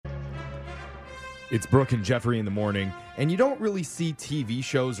It's Brooke and Jeffrey in the morning, and you don't really see TV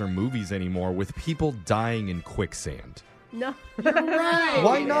shows or movies anymore with people dying in quicksand. No. You're right.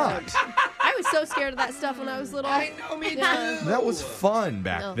 Why not? I was so scared of that stuff when I was little. I know, me too. That was fun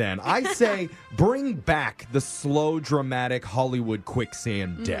back No. then. I say bring back the slow, dramatic Hollywood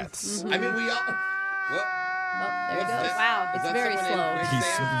quicksand deaths. I mean, we all... What? Oh, there he What's goes. this? Wow. Is It's that very someone in slow. He's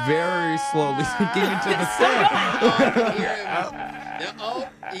quicksand? very slowly sinking into the sand. I can hear him. Oh,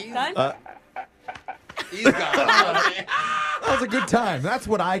 he's, Done? he's gone. Okay. That was a good time. That's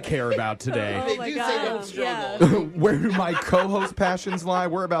what I care about today. They my do God. say don't struggle. Where do my co-host passions lie?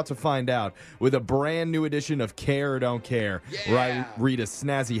 We're about to find out with a brand new edition of Care or Don't Care, where I read a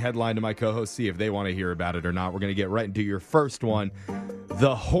snazzy headline to my co-host, see if they want to hear about it or not. We're going to get right into your first one.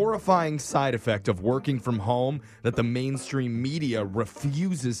 The horrifying side effect of working from home that the mainstream media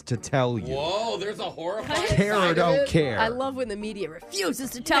refuses to tell you. Whoa, there's a horrifying Care or side of don't it? care. I love when the media refuses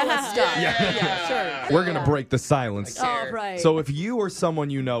to tell us stuff. Yeah. Sure. We're going to break the silence. I Oh, right. So if you or someone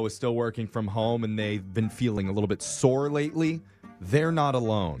you know is still working from home and they've been feeling a little bit sore lately, they're not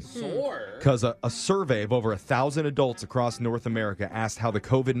alone. Sore. Because a survey of over 1,000 adults across North America asked how the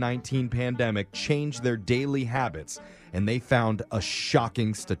COVID-19 pandemic changed their daily habits, and they found a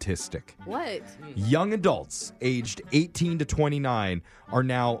shocking statistic. What? Young adults aged 18 to 29 are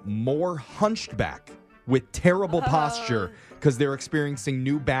now more hunched back with terrible posture because they're experiencing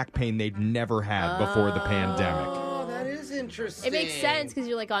new back pain they'd never had before the pandemic. Oh, that is interesting. It makes sense because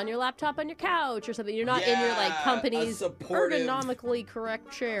you're like on your laptop on your couch or something. You're not in your like Yeah, company's a supportive- ergonomically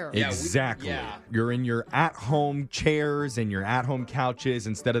correct chair. Yeah, Exactly. yeah. You're in your at-home chairs and your at-home couches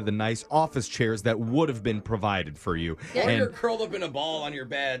instead of the nice office chairs that would have been provided for you. Yeah. Or And you're curled up in a ball on your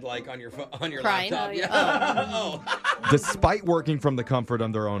bed, like on your Crying? laptop. Oh, Yeah. Oh. despite working from the comfort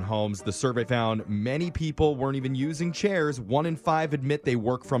of their own homes, the survey found many people weren't even using chairs. 1 in 5 admit they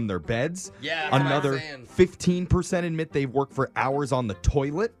work from their beds. Yeah, that's what I'm Another saying. 15% admit they work for hours on the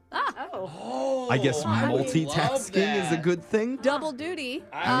toilet. Oh, I guess I would love multitasking is a that. good thing. Double duty.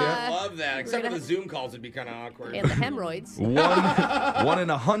 I would love that. Except for gonna- the Zoom calls would be kind of awkward. And the hemorrhoids. One in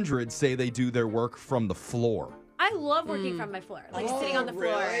 100 say they do their work from the floor. I love working from my floor, like sitting on the floor.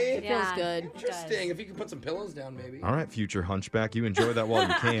 really? It feels good. it does. Interesting. If you could put some pillows down, maybe. All right, future hunchback, you enjoy that while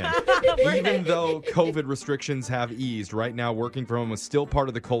you can. Even though COVID restrictions have eased, right now working from home is still part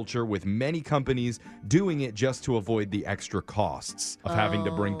of the culture, with many companies doing it just to avoid the extra costs of having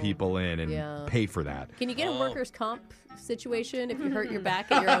to bring people in and Yeah. pay for that. Can you get a workers' comp situation if you hurt your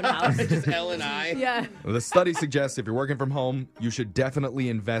back at your own house? Just L and I. Yeah. The study suggests if you're working from home, you should definitely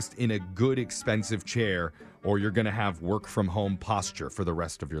invest in a good, expensive chair, or you're going to have work from home posture for the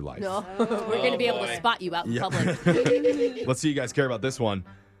rest of your life. No. We're going to be able boy. to spot you out in public. Let's see you guys care about this one.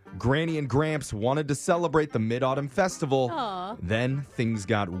 Granny and Gramps wanted to celebrate the Mid-Autumn Festival. Aw. Then things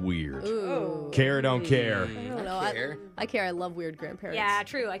got weird. Ooh. Care or don't care. I don't know. care. I care. I love weird grandparents. Yeah,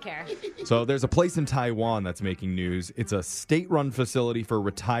 true. I care. So there's a place in Taiwan that's making news. It's a state-run facility for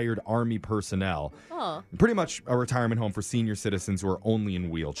retired Army personnel. Oh. Pretty much a retirement home for senior citizens who are only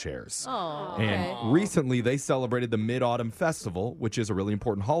in wheelchairs. Oh. Okay. And recently, they celebrated the Mid-Autumn Festival, which is a really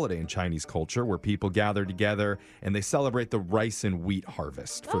important holiday in Chinese culture where people gather together and they celebrate the rice and wheat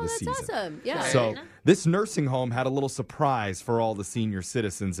harvest for Oh, the that's season. awesome. Yeah. So this nursing home had a little surprise for all the senior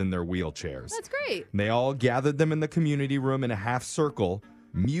citizens in their wheelchairs. That's great. They all gathered them in the community room in a half circle.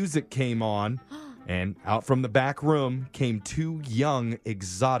 Music came on, and out from the back room came 2 young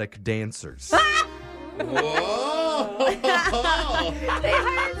exotic dancers. Whoa. They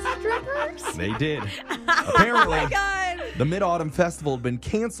hired strippers? They did. Apparently, Oh God. the Mid-Autumn Festival had been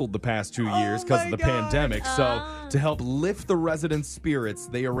canceled the past 2 years because of the pandemic. So, to help lift the residents' spirits,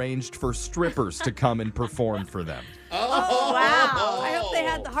 they arranged for strippers to come and perform for them. Oh, Wow. I hope they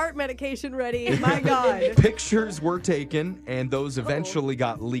had the heart medication ready. My God. Pictures were taken, and those eventually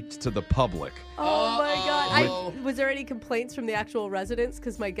got leaked to the public. Oh my God. Uh-oh. Was there any complaints from the actual residents?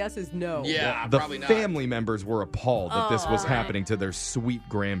 Because my guess is no. Yeah, The probably not. family members were appalled that this was Oh. happening to their sweet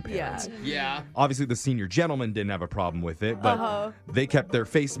grandparents. Yeah. Yeah. Obviously, the senior gentlemen didn't have a problem with it, but they kept their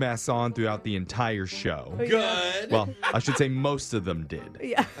face masks on throughout the entire show. Good. Well, I should say most of them did.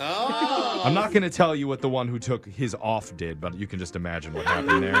 Yeah. Oh. I'm not going to tell you what the one who took his off did, but you can just imagine what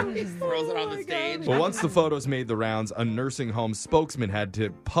happened there. He throws it on the stage. But once the photos made the rounds, a nursing home spokesman had to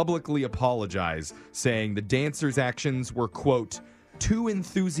publicly apologize, saying the dancers' actions were, quote, too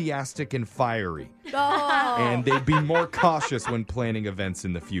enthusiastic and fiery, Oh. and they'd be more cautious when planning events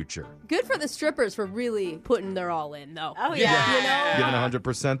in the future. Good for the strippers for really putting their all in, though. Oh, yeah. Yeah. Giving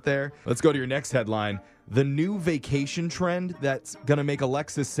 100% there. Let's go to your next headline. the new vacation trend that's going to make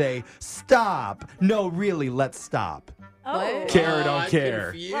Alexis say, stop. No, really, let's stop. Oh. Care or don't I'm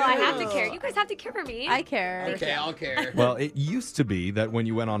care. confused. Well, I have to care. You guys have to care for me. I care. Okay, I'll care. Well, it used to be that when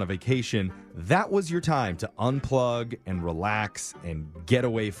you went on a vacation, that was your time to unplug and relax and get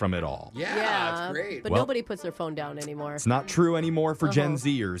away from it all. Yeah, it's great. But Well- nobody puts their phone down anymore. It's not true anymore for Gen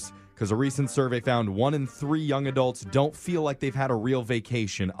Zers because a recent survey found 1 in 3 young adults don't feel like they've had a real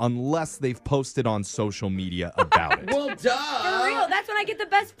vacation unless they've posted on social media about it. Well, duh. For real, that's when I get the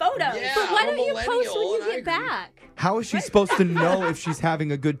best photos. Yeah. But why I'm a don't you post when millennial, you and I get agree. back? How is she supposed to know if she's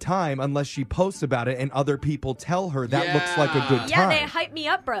having a good time unless she posts about it and other people tell her that looks like a good Yeah, time? they hype me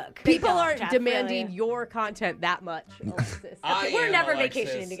up, Brooke. People Big aren't Jeff, demanding really. your content that much, Alexis. We're am never Alexis.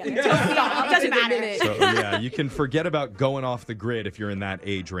 vacationing together. Yeah. Just stop. It doesn't matter. So, yeah, you can forget about going off the grid if you're in that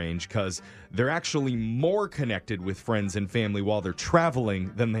age range because they're actually more connected with friends and family while they're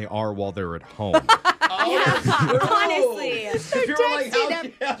traveling than they are while they're at home. Honestly. If you're like,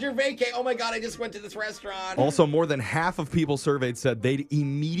 texting how's your vacay? Oh my God, I just went to this restaurant. Also, more than half of people surveyed said they'd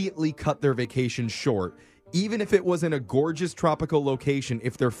immediately cut their vacation short, even if it was in a gorgeous tropical location,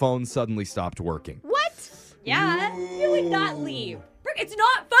 if their phone suddenly stopped working. What? Yeah, you would not leave. Brooke, it's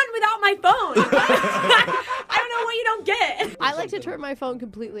not fun without my phone. I don't know what you don't get. I like to turn my phone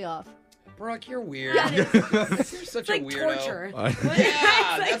completely off. Brooke, you're weird. Yeah, it is. You're such It's like a weirdo. torture.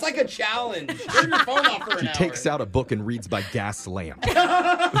 Yeah, that's like a challenge. Turn your phone off for an She hour. takes out a book and reads by gas lamp.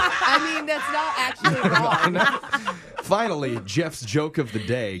 I mean, that's not actually wrong. Finally, Jeff's joke of the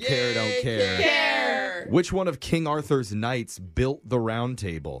day, care or don't care. Care. Which one of King Arthur's knights built the round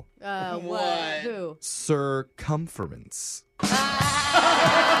table? What? Who? Circumference. Get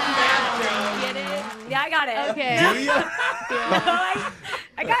it? Yeah, I got it. Okay.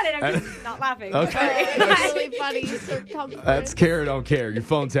 I got it. I'm just not laughing. Okay. That's really funny. Circumference. That's care or don't care. Your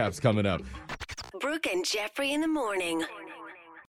phone tap's coming up. Brooke and Jeffrey in the morning.